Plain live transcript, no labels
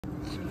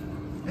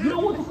You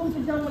don't want to come to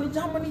Germany,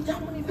 Germany,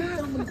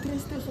 train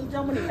station,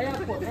 Germany,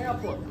 airport.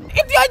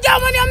 It's your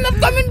Germany, I'm not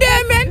coming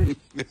there, man.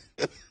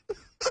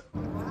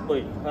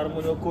 Boy,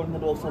 harmony your call,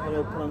 not also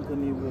your prank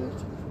on me, bro.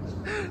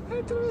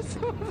 I do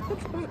so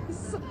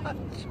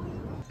much.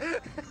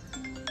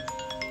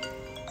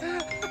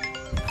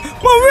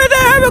 Mom, where do I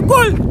have a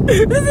call?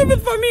 Receive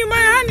it for me, my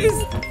hand is...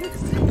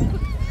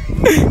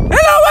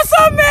 Hello, what's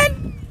up, man?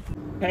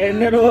 Hey,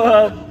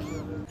 network.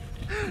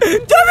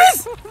 Jobiz!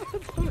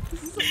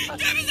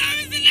 Jobiz, how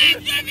is the life,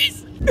 Jobiz?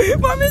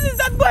 Mom, this is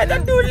that boy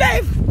that do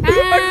life.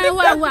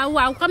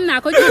 Wow, come now,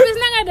 Jobiz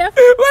na nga def.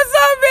 What's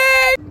up,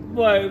 man?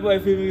 Boy,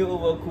 feel me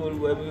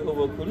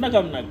overcool,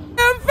 Nakam.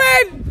 I'm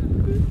fine.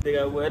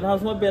 Boy, and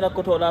how's my better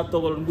koto la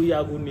togol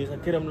mbuya guni sa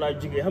kiram la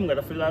jige xam nga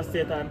dafa la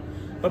setan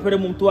ba pare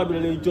mom tuwa bi la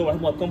lay job xam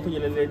nga compagnie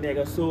la lay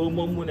nega so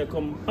mom mu ne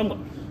comme xam nga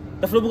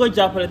dafa la bëgg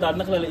jappalé dal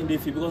nak la la indi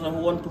fi because dafa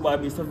won tuba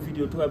bi sa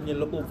video tuba bi ñen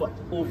la over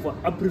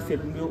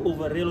appreciate nga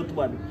over real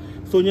tuba bi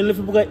so ñen la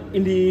fi bëgg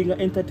indi nga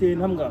entertain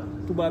xam nga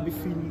tuba bi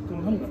fi ni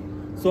comme xam nga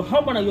so how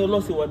about your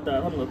loss what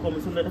that xam nga comme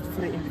so dafa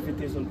free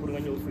invitation pour nga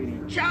ñew fi ni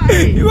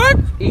What?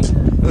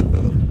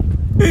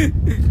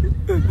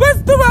 What's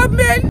tuba,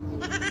 man?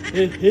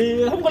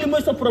 xam nga li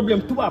mooy sa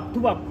problème tubaab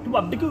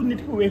dëkk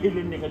nit ku weex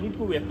leen nekk nit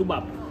ku weex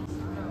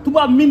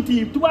tubaab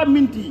minti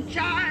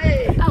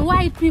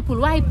White people.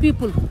 White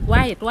people?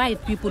 Wow.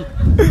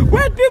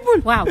 White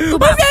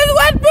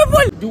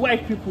people? The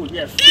white people,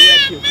 yes,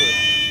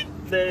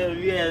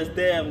 yes,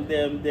 them.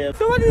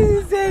 So what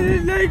is he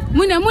saying, like?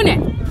 Mune,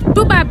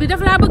 tubaab bi daf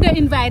la bëgg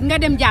invite nga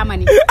dem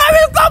Germany. I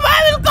will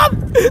come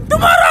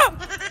tomorrow.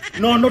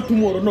 No, not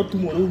tomorrow.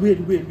 Wait,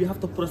 we have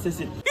to process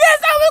it. Yes,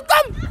 I will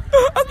come.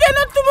 Okay,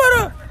 not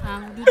tomorrow.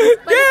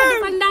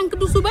 Dafa ndànk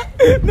du suba.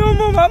 No,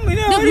 mama,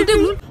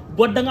 déglu.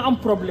 But da nga am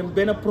problème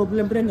benn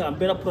problème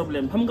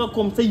xam nga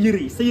comme sa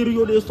yëre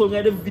yoo dee sol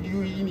ngay def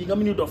vidéo yi nii nga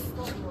mën ni dof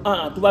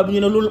tubaab bi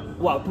ñu ne loolu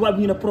waaw tubaab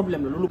bi ñu ne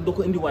problème la loolu doo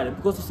ko indiwaale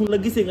parce que suñ la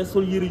gisee nga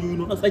sol yëre yooyu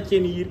noonu ak sa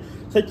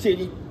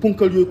ceeni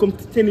punkal yooyu comme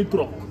ceeni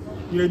trop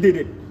ñu ne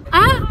déedéet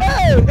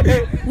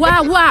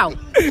waaw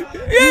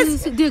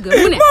yes dégg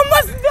mu ne moom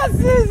mas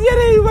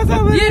yëre yi ma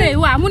sama yëre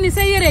waaw mu ne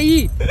sa yëre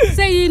yi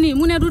nii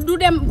mu ne du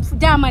dem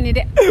Germany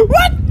de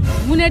what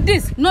mu ne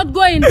this not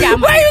going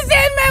Germany. Why you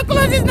saying my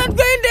clothes is not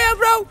going there,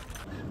 bro?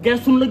 Gars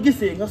suñ la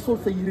gisee nga sol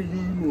sa yëre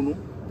yooyu noonu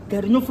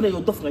gars dañoo fa ne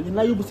yow dof nga ñu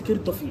laa yóbbu si kër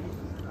dof yi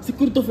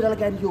daal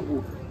gars yi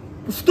yóbbu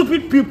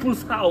stupid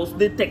people's house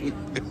they take it.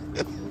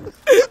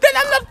 Then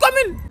I'm not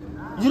coming.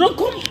 You don't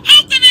come.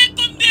 How can I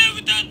come there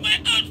without my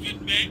outfit,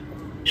 man?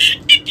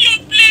 Eat your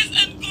place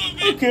and go,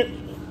 man. Okay.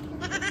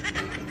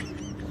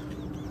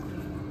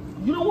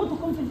 You don't want to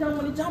come to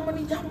Germany,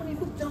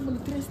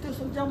 train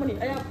station, Germany,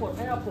 airport.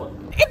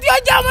 It's your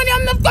Germany,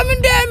 I'm not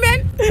coming there, man.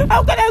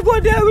 How can I go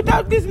there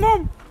without this,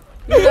 mom?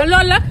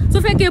 loolu la su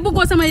fekkee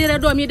bëggoo sama yére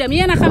doom yi dem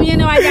yéen a xam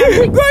yéen a waa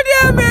Germany. Go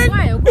there, man.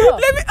 Waaye go.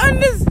 Let me on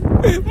this.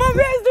 Mom,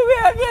 where's the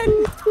way again?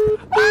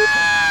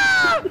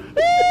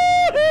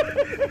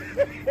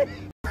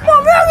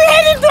 Mom, where are we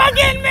heading to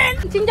again, man?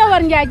 ci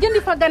Njawar Njaay jëndi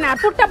fa ganaar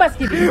pour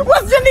tabaski bi.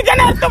 What's jëndi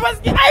ganaar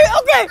tabaski?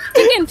 Okay.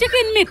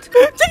 Chicken meat.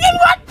 Chicken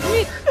what?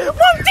 Meat.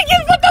 Mom,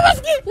 chicken for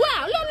tabaski?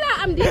 Waaw loolu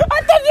laa am di. I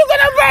thought you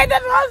gonna buy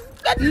that house.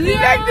 That's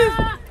like this.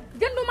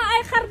 jënduma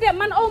ay xar de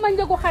man aw ma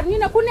njëgu xar ñu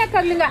ne ku nekk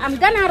ak li nga am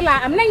ganaar laa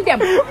am nañ dem.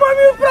 Mom,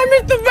 you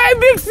promised to buy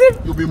big soup.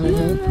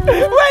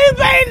 Why are you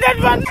buying that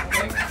one?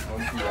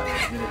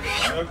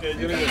 Man,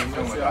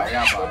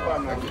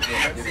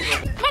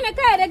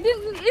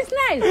 it's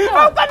nice.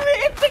 How can we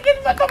eat chicken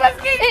for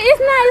tabaski?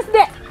 It's nice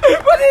de.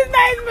 What is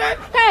nice, man?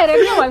 Kay rek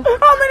ñëwal.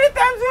 How many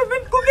times you've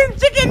been cooking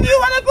chicken? You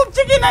wanna cook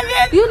chicken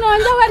again? You know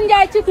Njawar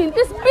Njaay chicken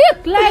is big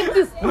like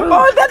this.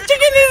 Oh, that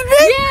chicken is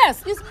big? Yes,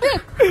 it's big.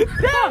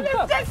 Damn,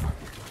 let's check.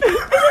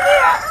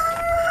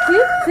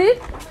 See?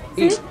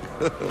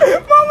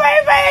 Mom, why are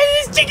you buying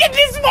this chicken,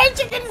 these small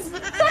chickens?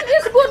 Son,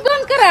 it's good,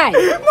 don't cry.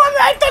 Mom,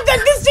 I thought that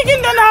this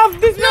chicken don't have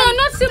this. No,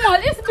 not small,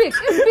 it's big.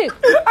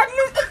 At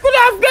least it could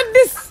have got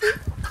this.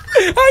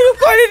 How you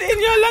call it in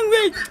your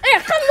language?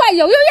 Xam waay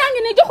yow yaa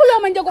ngi ne joxuloo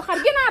ma njëgu xar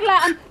ginaar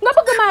laa am nga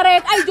bëgg maa rey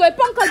ak ay jooy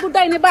ponkal bu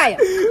doy ni bàyyi.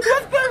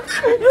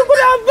 You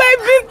could have buy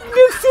big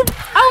soup.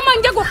 aw ma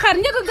njëgu xar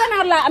njëgu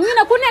ganaar laa am ñu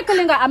ne ku nekk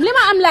li nga am li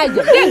ma am laay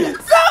jël dégg nga.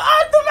 So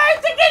on to my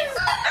chickens.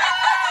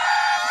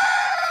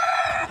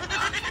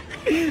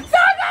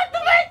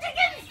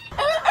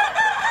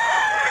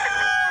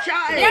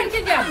 yaa ngi ci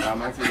jàmm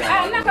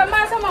naka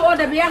maa sama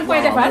order bi yaa ngi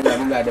koy defar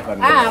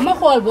ma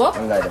xool boo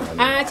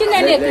ci nga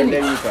nekk ni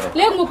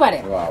léegi mu pare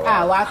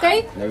waaw kay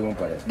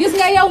gis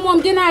nga yow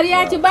moom ginaar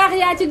yaa ci baax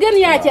yaa ci gën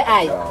yaa ci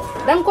aay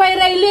danga koy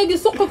rey léegi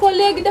suqi ko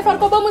léegi defar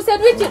ko ba mu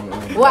set wicc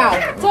waaw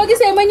soo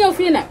gisee ma ñëw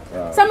fii nag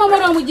sama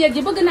moroomu jéeg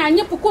ji bëgg naa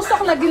ñëpp ku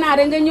soxla ginaar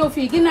nga ñëw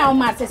fii ginnaaw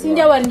marché si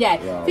Njawar Njaay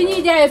fi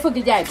ñuy jaayee fëgg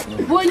jaay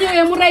boo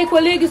ñëwee mu rey ko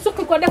léegi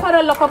suqi ko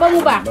defaral la ko ba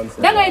mu baax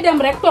dangay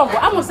dem rek togg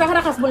amul sax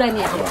raxas bu la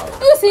neexee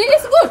aussi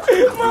it's good.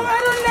 Mom, I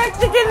don't like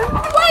chicken.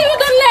 Why you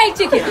don't like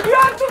chicken? You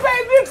have to buy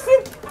big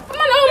soup.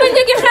 Man, how much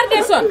you get hard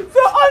son?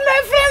 So all my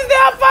friends,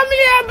 their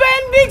family are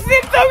buying big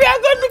soup, so we are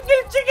going to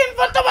kill chicken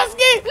for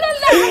tabaski. No.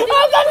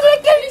 How can we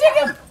kill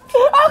chicken?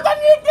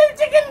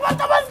 chicken for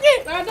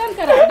Tabaski? Don't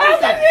cry. How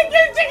can we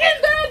kill chicken?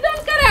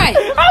 Don't cry.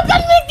 How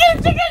can we kill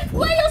chicken?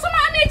 Why you sama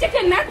amee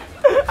chicken nag?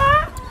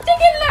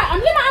 Chicken la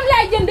am li ma am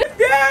laay jënd.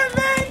 Yeah,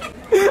 man.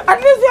 At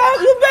least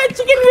you buy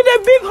chicken with a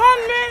big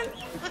horn, man.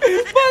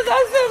 But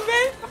also,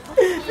 man,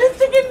 this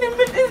chicken the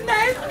meat is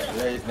nice.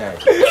 Yeah, it's nice.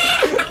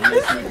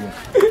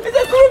 It's a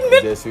sweet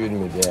meat. It's sweet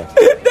meat, yeah.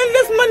 Then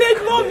let's manage,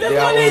 mom. Let's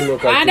manage.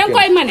 Da nga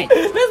koy manage.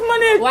 Let's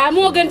manage. Waaw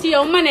moo gën ci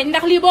yow manage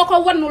ndax lii boo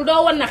ko wannul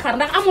doo wan na xar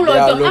ndax amuloo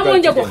jom amoo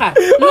njëgu xar.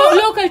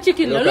 Local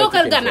chicken la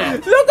local ganaar.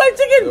 Local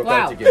chicken.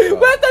 Wow.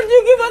 Why can't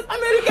you give us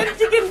American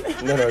chicken?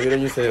 No, you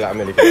don't use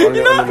American.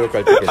 Only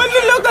local chicken.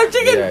 Only local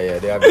chicken. Yeah,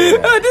 they are very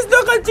nice. This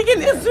local chicken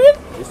is sweet.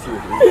 It's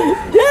sweet.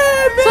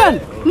 Yeah, man. Son,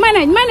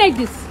 manage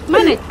this.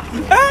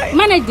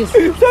 Manage this. So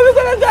we're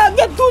gonna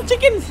get 2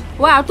 chickens.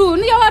 Waaw tu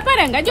yow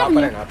pare nga jox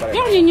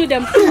ñu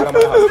dem.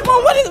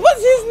 Mom,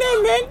 what's his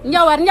name, man?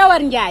 Njawar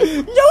Njaay.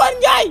 Njawar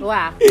Njaay.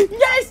 Waaw.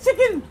 Njai's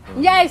chicken.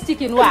 Njai's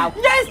chicken, waaw.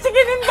 Njai's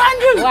chicken in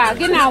Banjul. Waaw,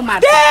 ginnaaw mar.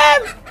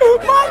 Damn!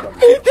 Mom,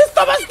 this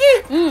Tabaski.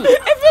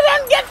 If you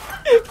don't get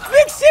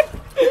big ship,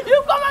 you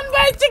come and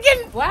buy chicken.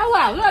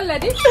 Waaw, loolu la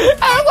di.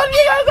 What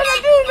you guys gonna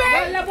do, man?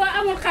 Loolu la boo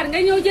amul xar nga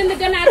ñëw jënd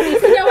ganaar bi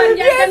si Njawar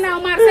Njaay gannaaw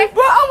marché.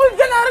 Boo amul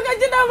ganaar nga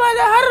jënd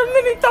amaale xarum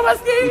mini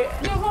Tabaski.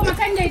 Yow xaw ma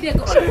kañ ngay dégg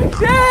ko.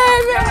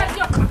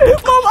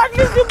 Mom, at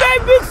least you buy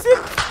big ship.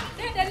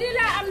 Déedéet lii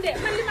laa am de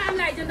man li ma am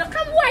laay jënd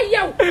xam waay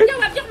yow.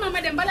 Njawar jox ma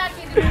dem balaa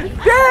kii di.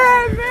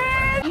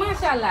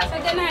 Masha Allah sa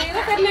ganaar yi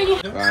rafet nañu.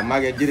 Waaw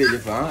Maguette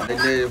jërëjëf dañ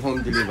lay home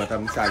delivery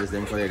tam service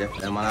dañ ko lay def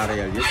dama la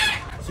régal yëpp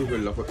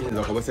suufal la ko indi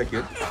la ko ba sa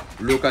kër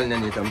local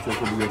nen itam soo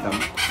ko bëggee tam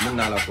mën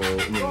naa la ko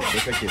indi ba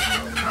sa kër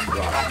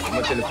waaw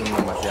sama téléphone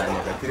number si yaa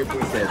nekk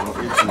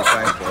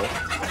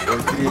 777-8354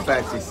 wala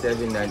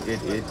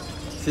 356-7988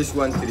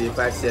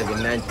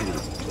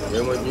 613-5793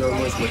 yooyu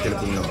mooy sama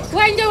téléphone number.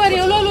 waaye Njawar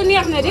yow loolu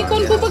neex na di kon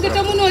ku bëgg te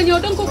mënoo ñëw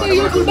danga ko koy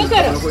yóbbul ba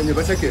këram. ko indi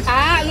ba sa kër.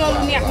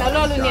 loolu neex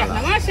na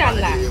Masha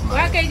Allah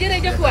waa kay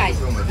jërëjëf waay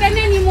te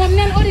nen yi moom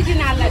nen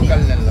original la di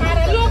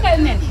xaaral local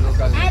nen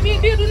bii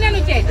du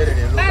nenu ceeb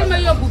baal ma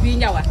yóbbu bii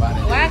Njawar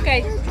waa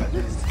kay.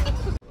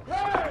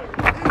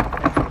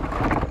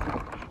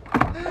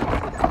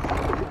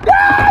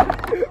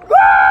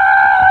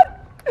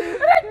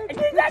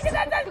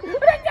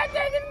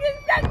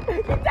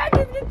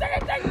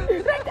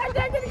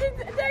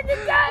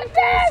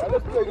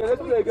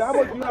 How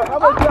much do you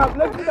have?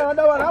 Let's put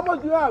another one. How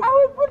much do you have?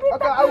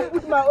 I will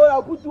put my own.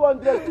 I'll put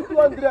 200. Put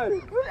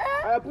 200.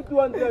 I put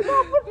 200.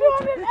 No, put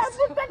 200. I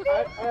put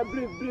 30.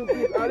 Bring.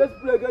 Let's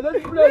play again.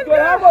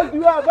 How much do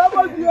you have? Let's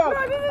play again.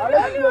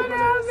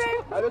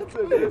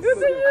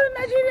 You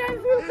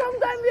Nigerians will come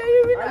down here.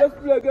 You will not. Let's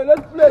play again.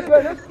 Let's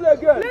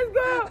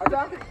go.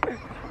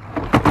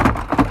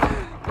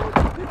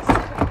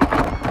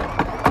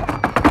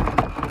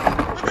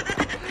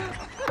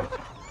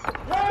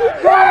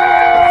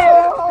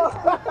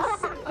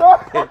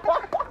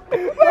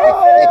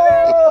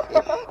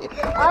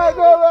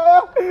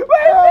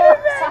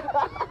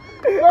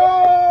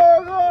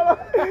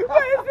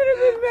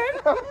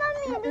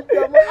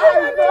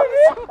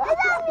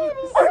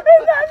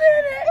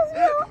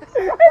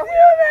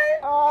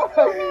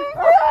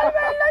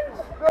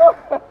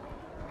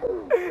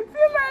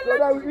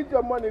 We eat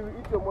your money. This is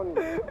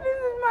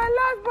my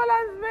last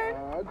balance, man.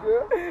 Okay.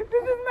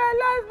 This is my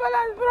last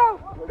balance, bro.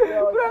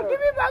 Bro, give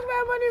me back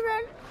my money,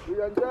 man. We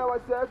enjoy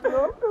ourselves, you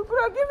know?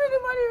 Bro, give me the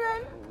money,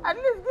 man. At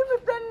least give me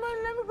 10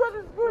 million. Let me go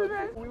to school,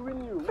 man. We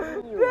win you.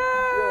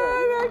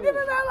 Man, give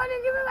me my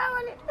money.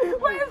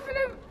 Why you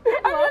feeling?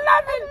 Are you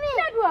laughing?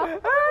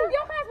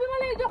 yow xaas bi ma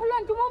lay jox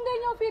lunch moom ngay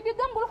ñëw fii di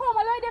gambul xaw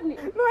ma looy def ni.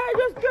 No, I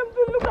just came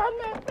to look at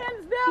my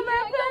friends. They are my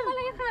yow friends. ma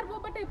lay xaar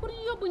boobu ba tey pour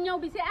ñu yóbbu ñëw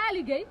bi si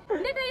Ali Gueye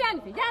ndete yaa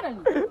ngi fi jaaral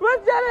ni.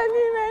 What's that,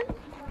 man?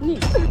 nii.